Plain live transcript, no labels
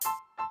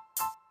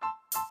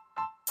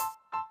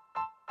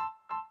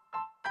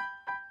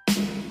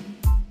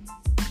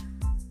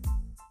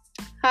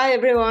Hi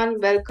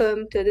everyone,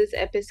 welcome to this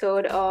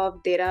episode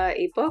of Data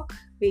Epoch.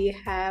 We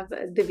have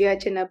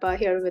Divya Chinnappa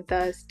here with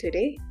us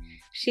today.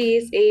 She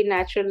is a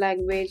natural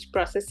language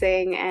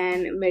processing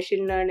and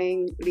machine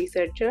learning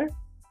researcher.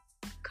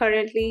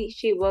 Currently,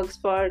 she works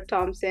for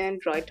Thomson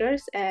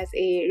Reuters as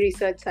a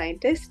research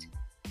scientist.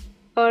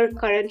 Her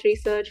current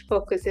research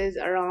focuses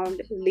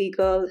around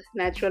legal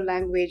natural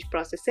language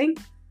processing.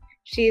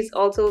 She is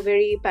also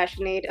very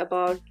passionate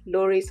about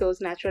low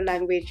resource natural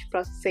language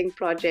processing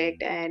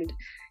project, and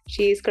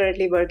she is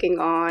currently working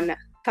on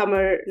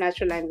Tamil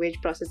natural language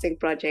processing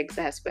projects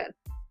as well.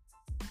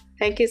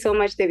 Thank you so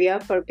much,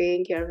 Divya, for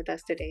being here with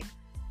us today.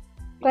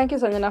 Thank you,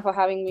 Sanjana, for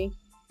having me.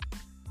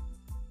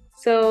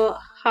 So,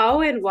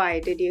 how and why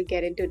did you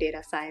get into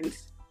data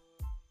science?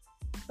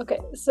 Okay,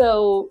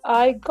 so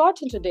I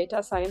got into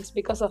data science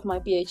because of my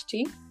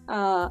PhD.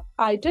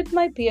 I did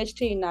my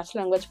PhD in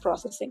natural language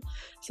processing.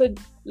 So,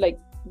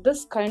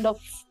 this kind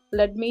of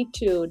led me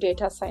to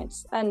data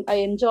science, and I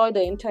enjoy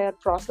the entire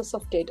process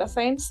of data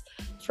science,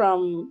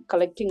 from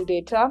collecting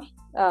data,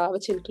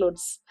 which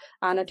includes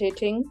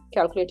annotating,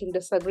 calculating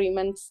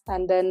disagreements,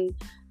 and then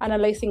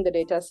analyzing the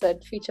data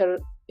set, feature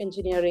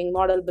engineering,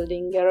 model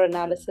building, error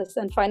analysis,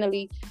 and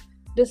finally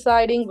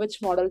deciding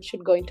which model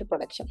should go into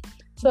production.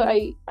 So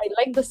I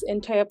like this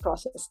entire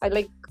process. I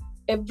like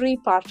every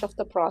part of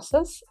the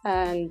process,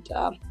 and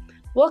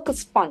work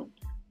is fun.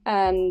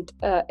 And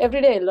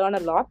every day I learn a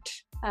lot.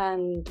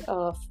 And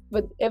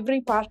with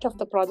every part of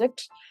the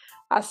project,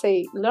 as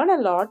I learn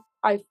a lot,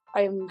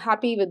 I'm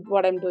happy with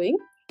what I'm doing,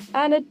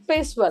 and it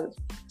pays well.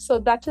 So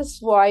that is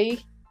why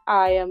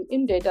I am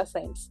in data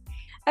science.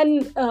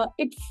 And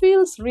it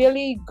feels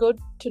really good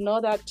to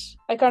know that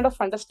I kind of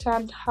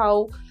understand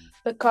how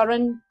the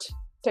current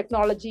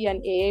technology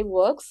and AI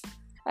works.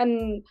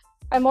 And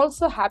I'm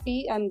also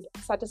happy and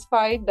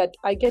satisfied that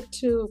I get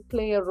to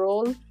play a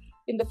role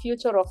in the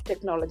future of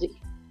technology.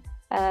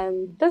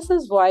 And this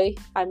is why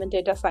I'm in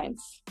data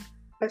science.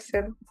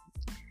 Awesome.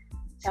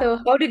 So,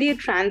 how did you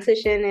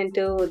transition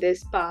into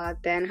this path,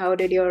 and how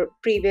did your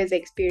previous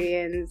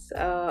experience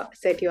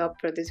set you up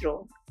for this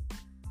role?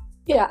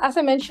 Yeah, as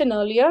I mentioned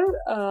earlier,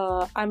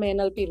 I'm an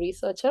NLP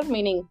researcher,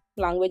 meaning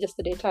language is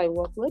the data I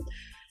work with.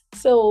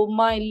 So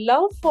my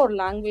love for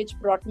language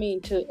brought me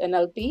into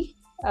NLP,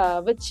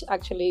 which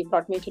actually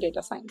brought me to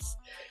data science.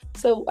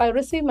 So I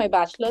received my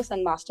bachelor's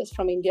and master's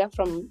from India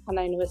from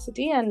Anna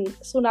University, and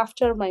soon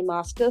after my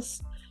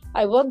master's,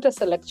 I worked as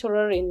a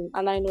lecturer in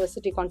Anna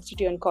University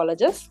constituent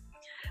colleges.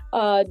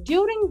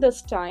 During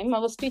this time, I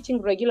was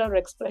teaching regular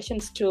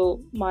expressions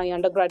to my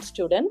undergrad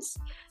students.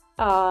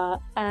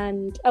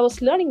 And I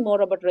was learning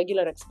more about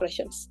regular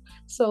expressions.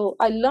 So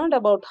I learned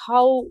about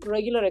how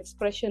regular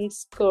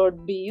expressions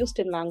could be used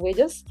in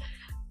languages,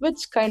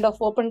 which kind of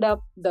opened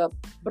up the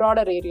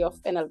broader area of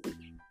NLP.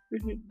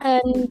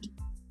 And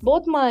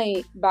both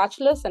my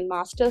bachelor's and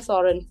master's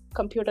are in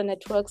computer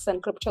networks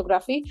and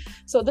cryptography.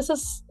 So this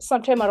is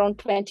sometime around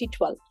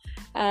 2012.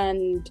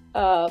 And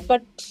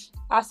but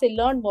as I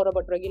learned more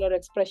about regular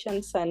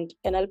expressions and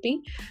NLP,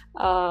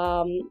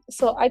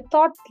 so I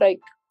thought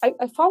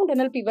I found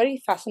NLP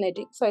very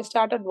fascinating. So I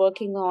started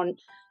working on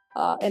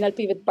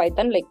NLP with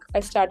Python. I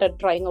started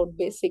trying out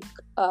basic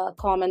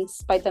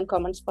Python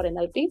comments for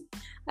NLP.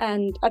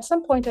 And at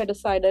some point I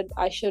decided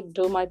I should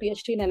do my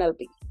PhD in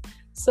NLP.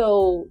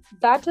 So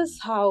that is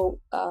how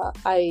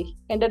I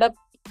ended up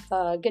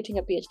getting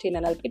a PhD in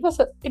NLP.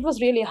 It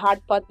was really a hard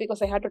path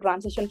because I had to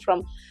transition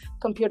from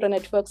computer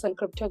networks and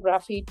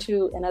cryptography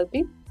to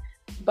NLP.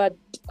 But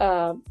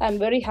I'm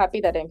very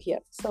happy that I'm here.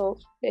 So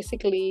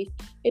basically,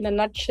 in a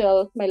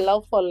nutshell, my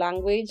love for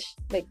language,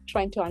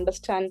 trying to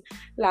understand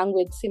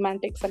language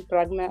semantics and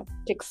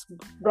pragmatics,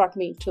 brought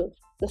me to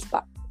this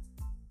path.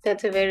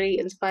 That's a very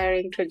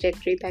inspiring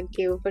trajectory. Thank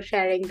you for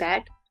sharing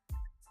that.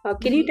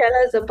 Can you tell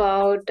us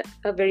about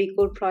a very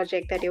cool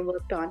project that you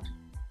worked on?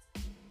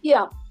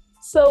 Yeah.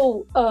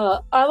 So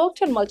I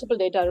worked on multiple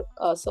data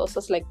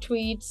sources like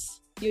tweets,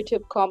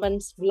 YouTube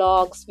comments,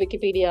 blogs,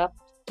 Wikipedia,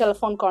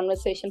 telephone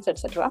conversations,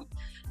 etc.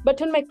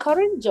 But in my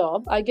current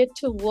job, I get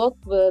to work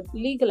with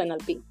legal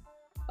NLP,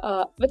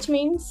 which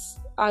means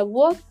I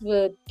work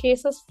with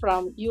cases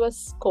from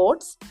US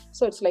courts.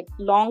 So it's like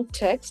long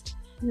text,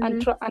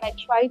 and I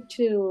try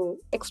to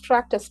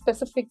extract a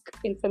specific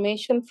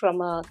information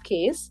from a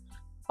case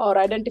or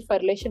identify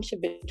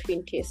relationship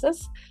between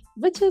cases,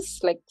 which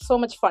is so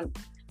much fun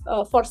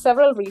for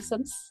several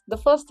reasons. The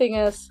first thing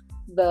is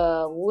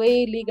the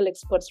way legal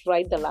experts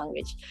write the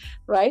language,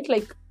 right?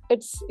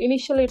 It's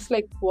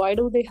why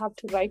do they have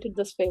to write it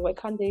this way? Why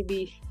can't they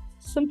be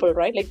simple,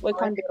 right? Why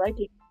can't they write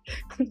it?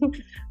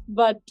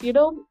 But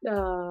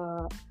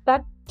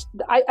that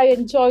I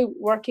enjoy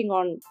working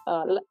on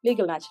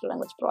legal natural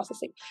language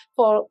processing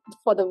for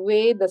the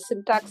way the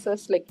syntax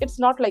is. It's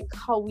not like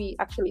how we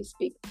actually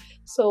speak.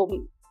 So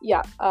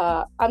yeah,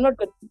 I'm not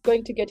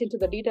going to get into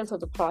the details of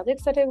the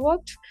projects that I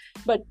worked,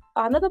 but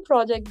another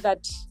project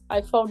that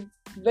I found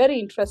very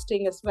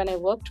interesting is when I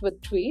worked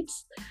with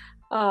tweets.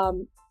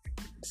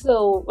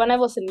 So when I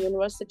was in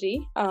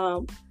university,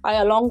 I,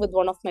 along with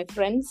one of my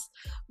friends,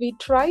 we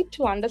tried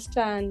to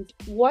understand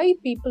why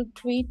people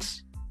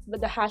tweet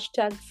with the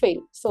hashtag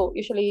fail. So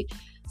usually,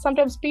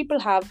 sometimes people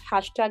have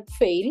hashtag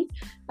fail,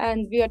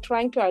 and we are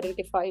trying to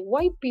identify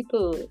why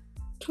people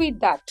tweet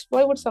that.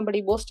 Why would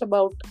somebody boast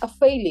about a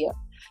failure,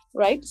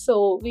 right?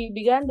 So we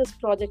began this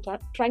project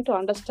trying to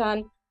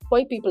understand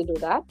why people do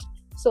that.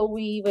 So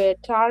we were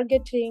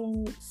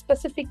targeting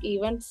specific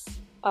events,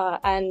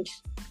 and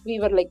we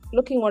were like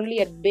looking only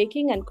at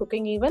baking and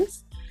cooking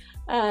events,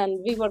 and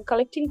we were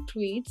collecting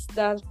tweets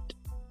that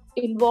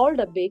involved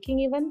a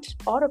baking event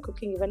or a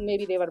cooking event.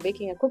 Maybe they were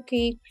baking a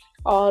cookie,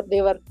 or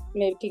they were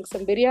making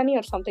some biryani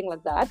or something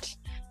like that.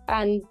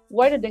 And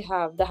why did they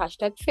have the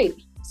hashtag fail?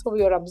 So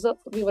we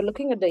were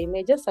looking at the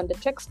images and the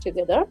text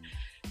together,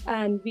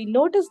 and we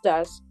noticed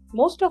that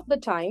most of the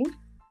time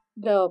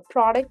the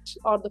product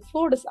or the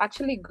food is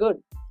actually good.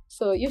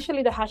 So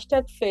usually the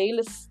hashtag fail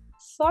is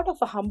sort of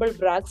a humble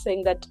brag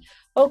saying that,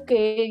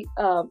 okay,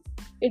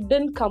 it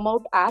didn't come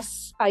out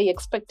as I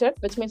expected,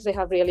 which means they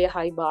have really a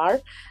high bar.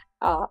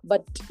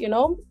 But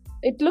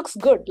it looks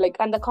good. Like,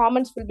 and the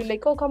comments will be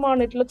like, oh, come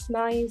on, it looks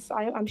nice.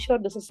 I'm sure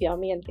this is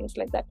yummy and things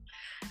like that.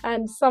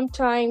 And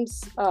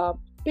sometimes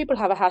people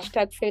have a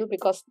hashtag fail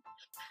because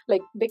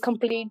like they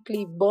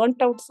completely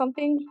burnt out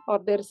something, or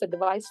there is a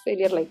device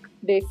failure, like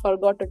they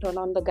forgot to turn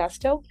on the gas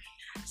stove.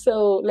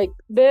 So like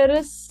there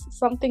is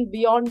something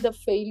beyond the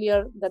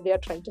failure that they are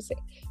trying to say.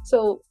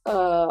 So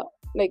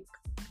like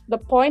the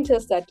point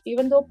is that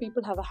even though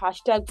people have a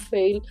hashtag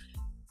fail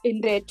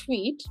in their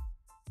tweet,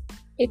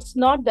 it's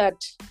not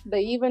that the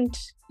event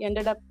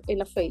ended up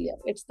in a failure.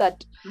 It's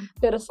that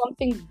there is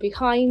something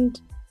behind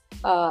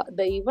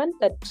the event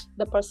that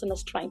the person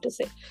is trying to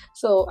say.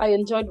 So I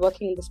enjoyed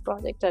working in this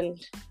project, and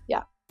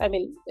yeah, I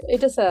mean,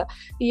 it is a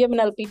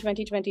EMNLP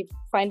 2020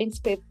 findings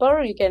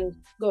paper. You can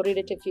go read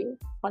it if you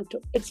want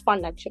to. It's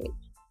fun, actually.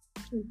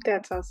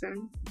 That's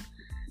awesome.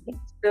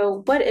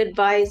 So, what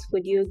advice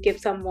would you give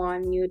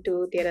someone new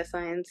to data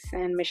science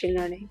and machine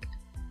learning?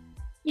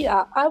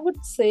 Yeah, I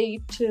would say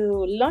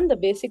to learn the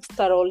basics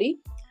thoroughly.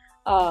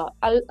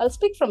 I'll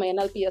speak from an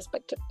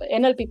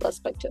NLP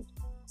perspective.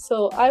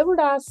 So I would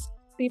ask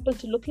people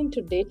to look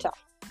into data,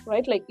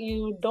 right? Like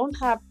you don't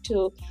have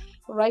to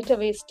right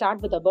away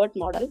start with a BERT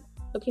model.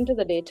 Look into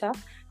the data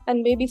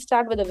and maybe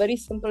start with a very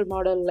simple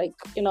model like,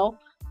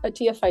 a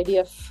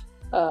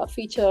TF-IDF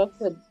feature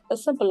with a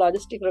simple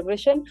logistic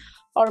regression,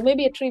 or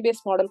maybe a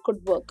tree-based model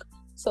could work.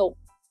 So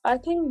I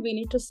think we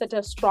need to set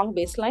a strong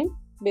baseline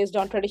based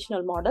on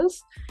traditional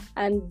models,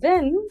 and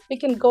then we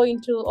can go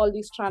into all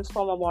these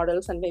transformer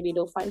models and maybe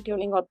do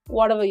fine-tuning or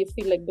whatever you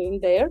feel like doing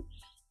there.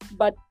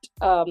 But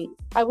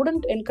I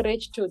wouldn't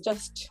encourage to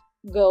just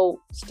go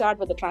start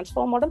with the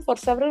transformer model for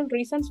several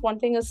reasons. One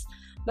thing is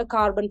the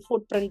carbon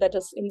footprint that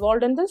is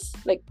involved in this.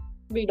 Like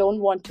we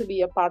don't want to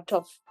be a part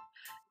of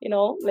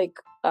like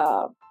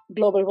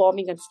global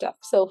warming and stuff.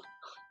 So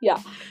yeah,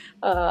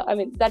 I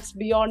mean that's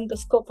beyond the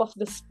scope of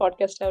this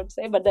podcast, I would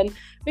say. But then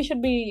we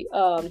should be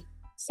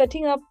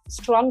setting up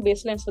strong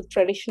baselines with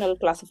traditional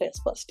classifiers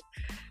first.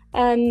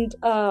 And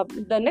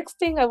the next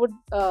thing I would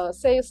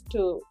say is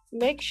to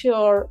make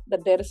sure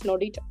that there is no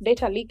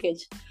data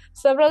leakage.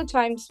 Several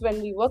times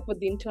when we work with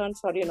the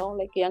interns or,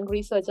 like young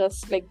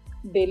researchers, like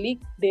they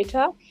leak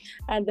data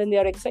and then they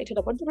are excited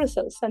about the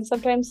results. And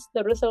sometimes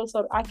the results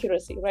are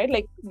accuracy, right?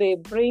 Like they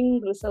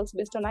bring results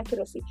based on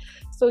accuracy.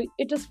 So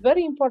it is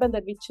very important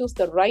that we choose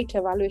the right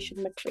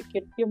evaluation metric.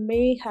 You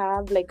may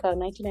have like a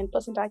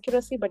 99%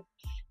 accuracy, but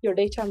your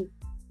data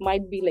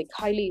might be like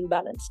highly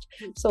imbalanced.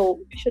 So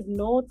you should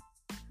know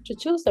to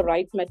choose the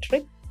right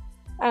metric.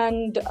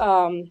 And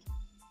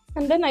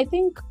then I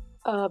think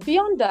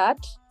beyond that,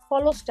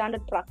 follow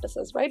standard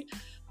practices, right?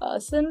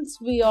 Since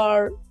we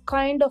are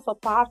kind of a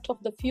part of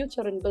the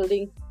future in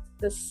building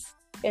this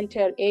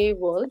entire AI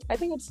world, I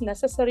think it's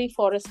necessary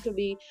for us to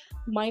be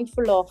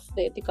mindful of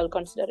the ethical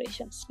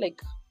considerations, like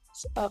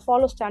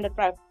follow standard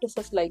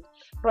practices like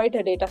write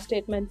a data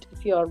statement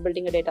if you're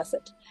building a data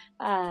set,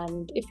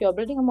 and if you're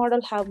building a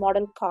model, have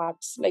model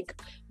cards,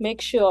 like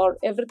make sure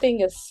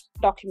everything is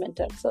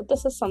documented. So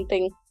this is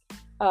something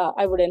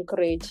I would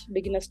encourage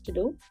beginners to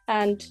do.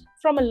 And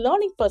from a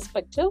learning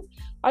perspective,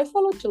 I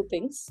follow two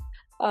things.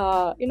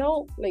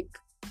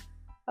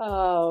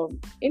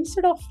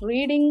 Instead of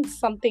reading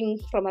something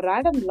from a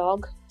random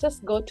blog,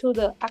 just go to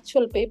the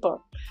actual paper,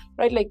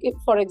 right? Like if,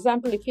 for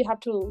example, if you have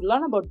to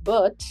learn about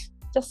BERT,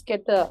 just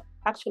get the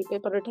actual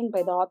paper written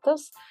by the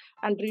authors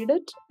and read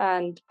it,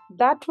 and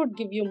that would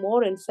give you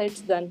more insights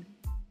than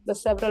the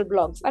several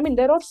blogs. I mean,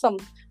 there are some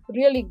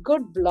really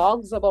good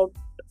blogs about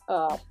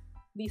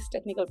these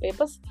technical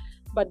papers,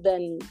 but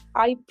then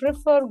I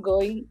prefer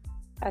going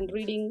and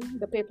reading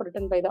the paper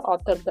written by the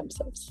author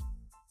themselves.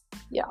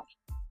 Yeah.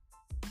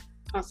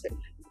 Awesome.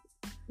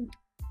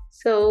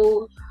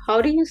 So,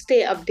 how do you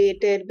stay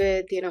updated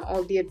with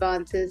all the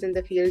advances in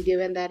the field,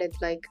 given that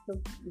it's like a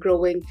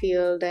growing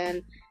field,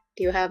 and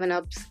do you have an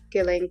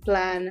upskilling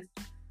plan?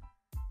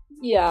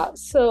 Yeah,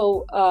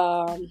 so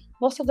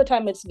most of the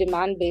time it's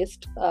demand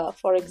based.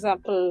 For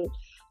example,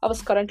 I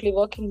was currently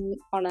working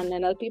on an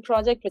NLP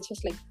project, which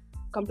is like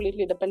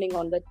completely depending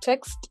on the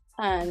text.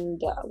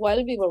 And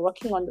while we were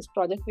working on this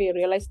project, we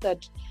realized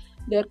that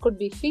there could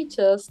be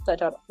features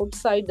that are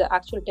outside the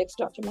actual text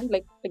document,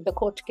 like the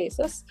court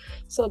cases.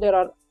 So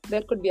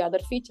there could be other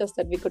features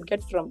that we could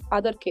get from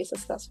other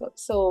cases as well.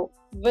 So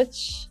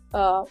which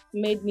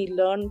made me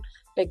learn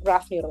like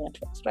graph neural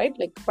networks, right?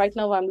 Like right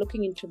now I'm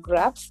looking into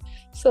graphs.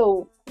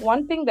 So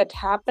one thing that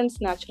happens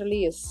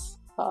naturally is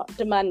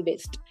demand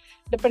based.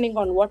 Depending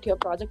on what your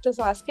project is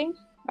asking,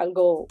 I'll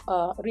go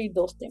read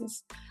those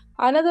things.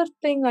 Another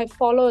thing I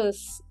follow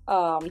is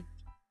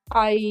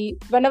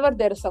whenever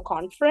there is a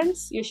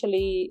conference,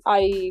 usually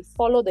I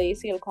follow the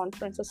ACL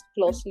conferences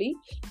closely.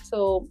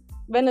 So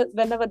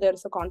whenever there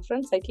is a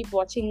conference, I keep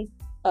watching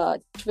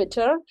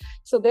Twitter.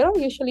 So there are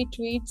usually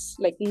tweets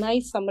like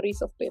nice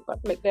summaries of paper.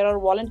 Like there are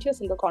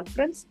volunteers in the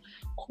conference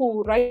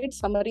who write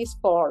summaries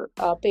for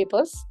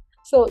papers.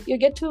 So you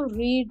get to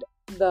read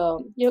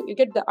you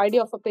get the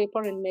idea of a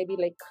paper in maybe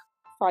like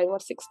 5 or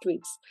 6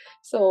 tweets.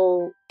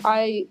 So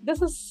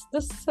this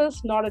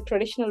is not a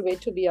traditional way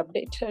to be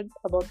updated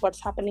about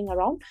what's happening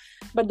around,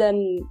 but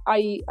then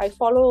I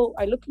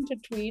look into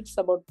tweets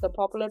about the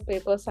popular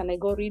papers and I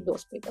go read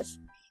those papers.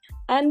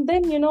 And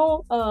then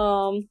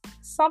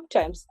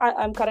sometimes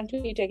I'm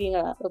currently taking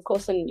a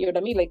course in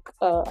Udemy, like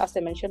as I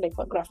mentioned, like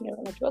for graph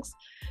neural networks.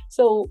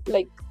 So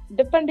like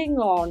depending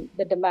on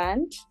the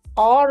demand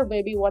or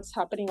maybe what's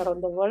happening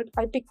around the world,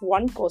 I pick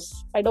one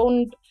course. I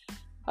don't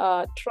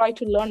try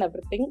to learn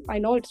everything. I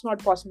know it's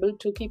not possible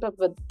to keep up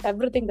with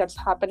everything that's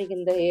happening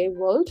in the AI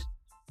world.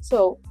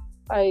 So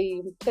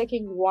I'm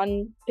taking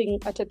one thing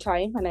at a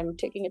time and I'm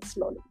taking it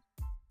slowly.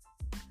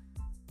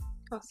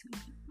 Awesome.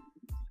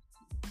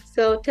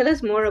 So tell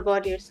us more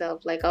about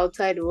yourself, like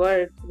outside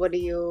work, what do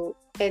you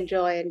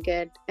enjoy and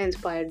get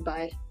inspired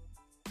by?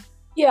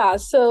 Yeah,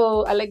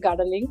 so I like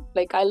gardening.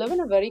 Like I live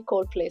in a very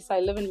cold place. I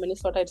live in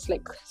Minnesota. It's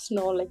like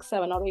snow like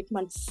 7 or 8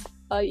 months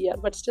a year,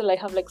 but still I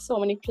have like so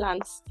many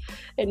plants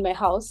in my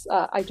house.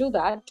 I do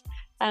that.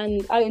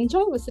 And I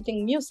enjoy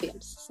visiting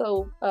museums.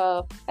 So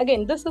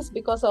again, this is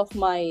because of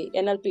my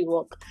NLP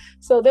work.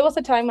 So there was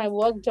a time I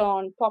worked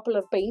on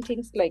popular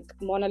paintings like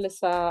Mona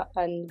Lisa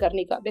and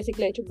Guernica.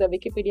 Basically, I took the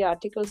Wikipedia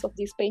articles of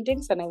these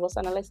paintings and I was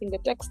analyzing the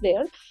text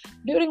there,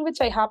 during which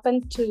I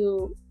happened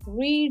to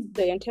read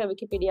the entire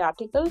Wikipedia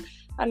article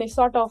and I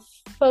sort of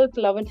felt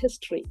love in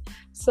history.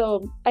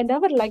 So I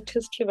never liked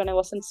history when I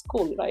was in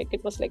school, right?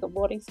 It was like a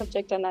boring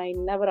subject and I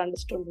never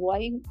understood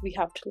why we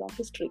have to learn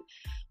history.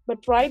 But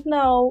right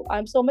now,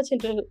 I'm so much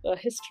into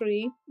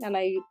history and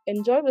I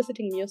enjoy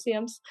visiting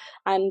museums.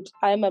 And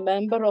I'm a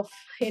member of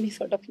any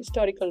sort of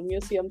historical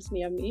museums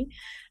near me.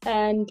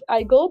 And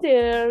I go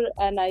there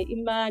and I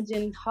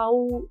imagine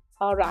how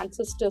our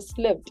ancestors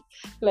lived.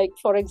 Like,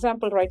 for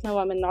example, right now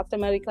I'm in North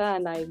America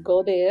and I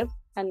go there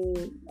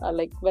and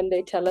like when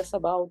they tell us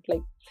about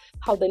like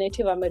how the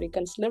Native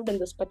Americans lived in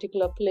this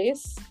particular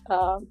place,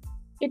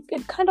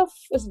 it kind of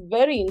is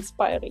very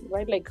inspiring,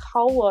 right? Like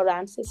how our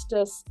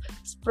ancestors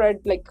spread,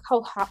 like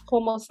how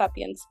Homo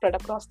sapiens spread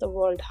across the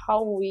world,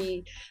 how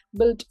we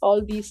built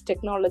all these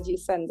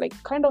technologies, and like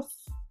kind of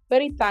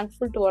very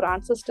thankful to our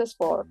ancestors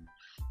for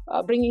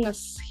bringing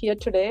us here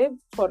today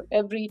for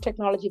every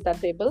technology that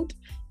they built.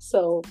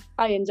 So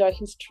I enjoy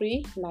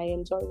history and I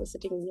enjoy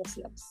visiting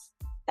museums.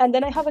 And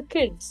then I have a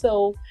kid,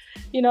 so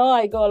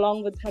I go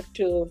along with her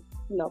to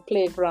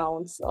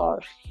playgrounds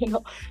or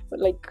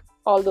like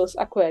all those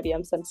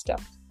aquariums and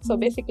stuff. So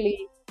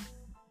basically,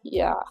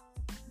 yeah,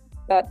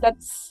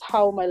 that's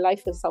how my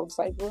life is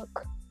outside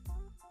work.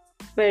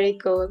 Very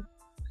cool.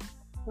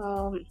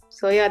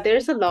 So yeah,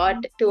 there's a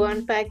lot to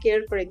unpack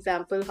here. For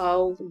example,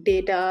 how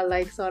data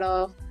like sort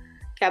of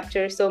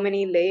captures so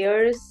many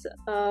layers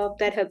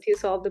that help you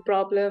solve the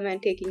problem,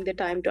 and taking the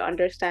time to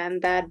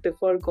understand that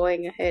before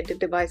going ahead to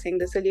devising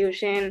the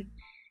solution,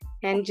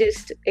 and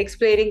just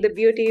explaining the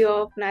beauty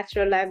of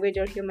natural language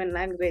or human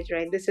language,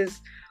 right? This is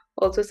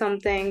also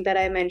something that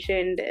I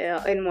mentioned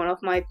in one of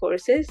my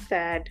courses,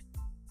 that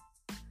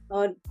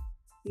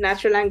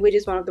natural language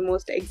is one of the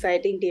most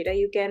exciting data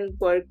you can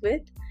work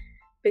with,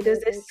 because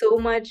there's so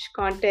much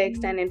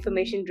context and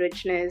information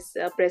richness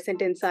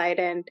present inside,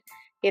 and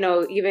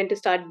even to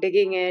start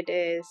digging it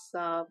is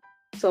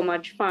so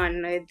much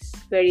fun. It's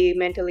very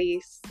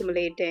mentally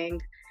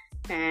stimulating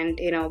and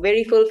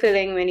very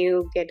fulfilling when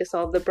you get to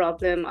solve the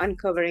problem,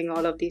 uncovering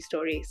all of these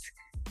stories.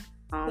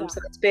 So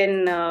it's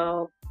been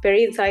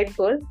very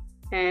insightful.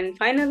 And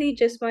finally,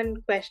 just one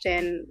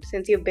question: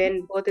 since you've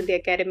been both in the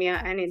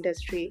academia and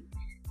industry,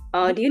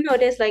 do you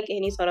notice like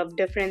any sort of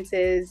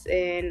differences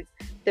in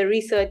the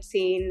research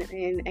scene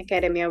in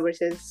academia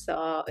versus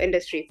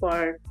industry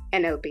for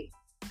NLP?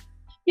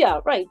 Yeah,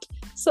 right.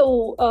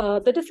 So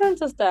the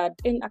difference is that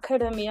in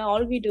academia,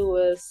 all we do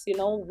is,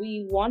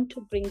 we want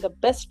to bring the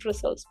best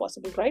results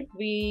possible, right?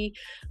 We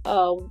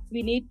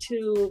need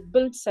to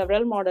build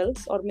several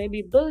models, or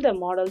maybe build a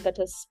model that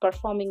is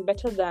performing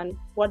better than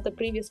what the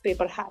previous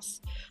paper has.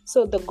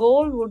 So the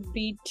goal would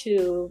be to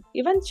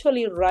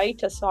eventually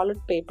write a solid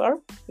paper.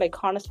 Like,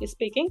 honestly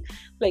speaking,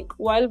 like,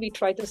 while we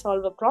try to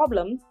solve a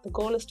problem, the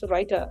goal is to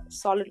write a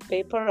solid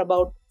paper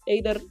about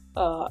either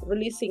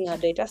releasing a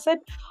data set,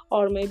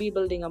 or maybe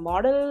building a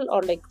model,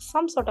 or like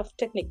some sort of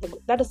technique.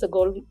 That is the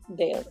goal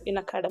there in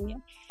academia.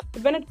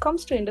 But when it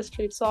comes to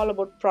industry, it's all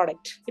about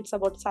product. It's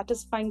about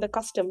satisfying the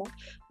customer,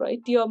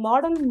 right? Your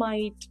model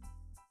might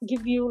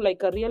give you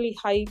like a really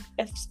high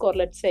F score.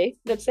 Let's say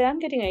I'm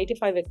getting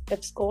 85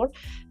 F score,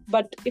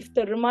 but if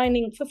the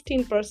remaining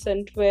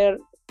 15% where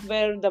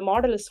the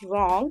model is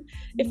wrong,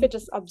 if it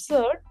is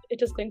absurd,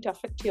 it is going to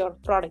affect your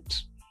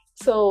product.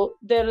 So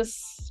there is,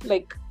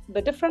 like,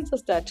 the difference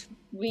is that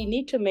we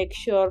need to make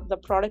sure the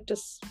product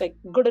is like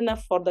good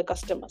enough for the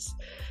customers.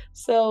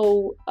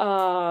 So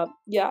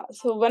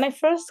so when I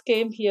first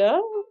came here,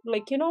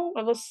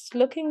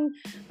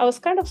 I was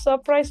kind of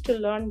surprised to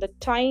learn the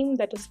time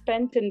that is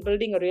spent in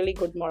building a really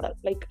good model.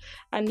 Like,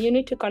 and you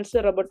need to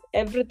consider about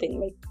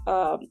everything.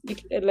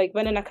 Like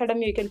when in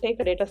academy you can take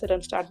a data set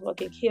and start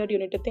working. Here you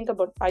need to think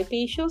about IP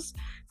issues.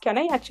 Can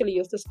I actually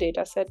use this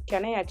data set?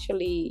 Can I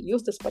actually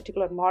use this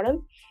particular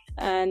model?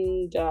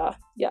 And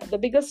the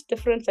biggest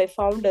difference I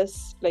found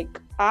is, like,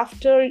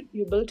 after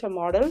you built a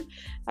model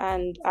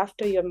and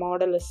after your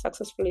model is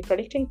successfully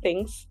predicting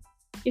things,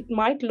 it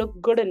might look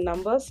good in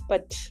numbers,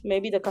 but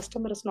maybe the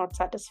customer is not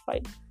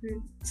satisfied.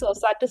 So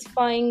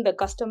satisfying the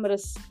customer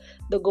is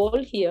the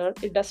goal here.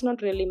 It does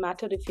not really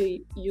matter if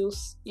you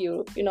use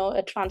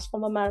a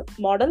transformer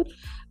model.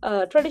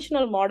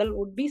 Traditional model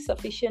would be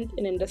sufficient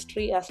in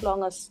industry as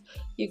long as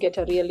you get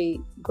a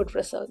really good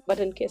result. But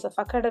in case of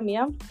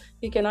academia,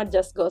 you cannot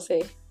just go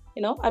say,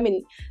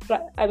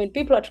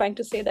 people are trying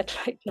to say that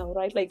right now,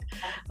 right? Like,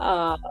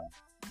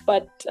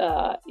 but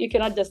you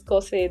cannot just go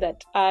say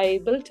that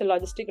I built a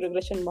logistic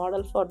regression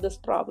model for this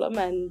problem,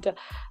 and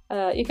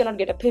you cannot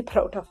get a paper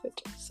out of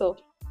it. So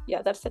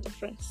yeah, that's the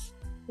difference.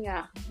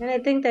 Yeah, and I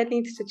think that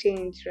needs to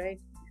change, right?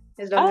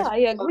 As long as I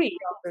agree.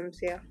 problems,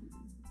 yeah.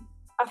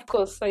 Of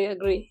course, I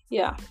agree.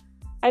 Yeah.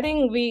 I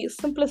think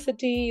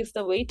simplicity is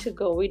the way to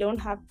go. We don't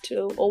have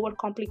to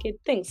overcomplicate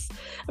things.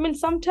 I mean,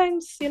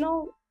 sometimes,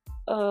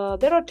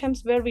 there are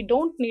times where we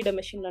don't need a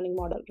machine learning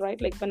model, right?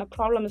 Like when a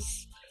problem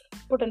is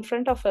put in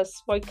front of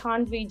us, why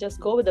can't we just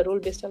go with the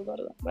rule-based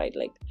algorithm, right?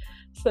 Like,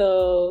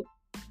 so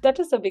that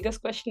is the biggest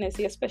question I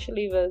see,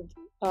 especially with,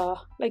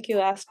 like you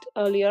asked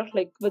earlier,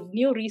 like with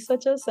new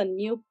researchers and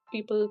new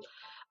people,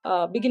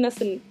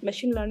 beginners in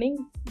machine learning,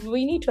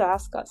 we need to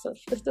ask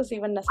ourselves, is this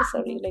even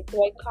necessary? Like,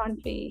 why can't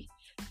we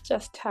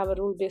just have a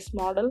rule-based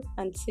model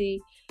and see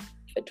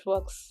if it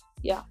works?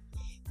 Yeah.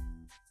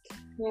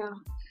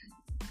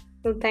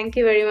 Well, thank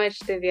you very much,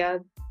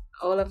 Divya.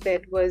 All of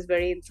it was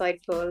very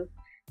insightful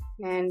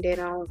and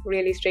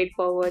really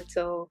straightforward.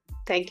 So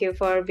thank you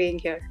for being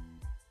here.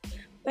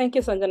 Thank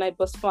you, Sanjana. It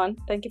was fun.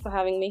 Thank you for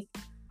having me.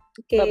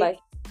 Okay. Bye-bye.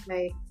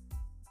 Bye.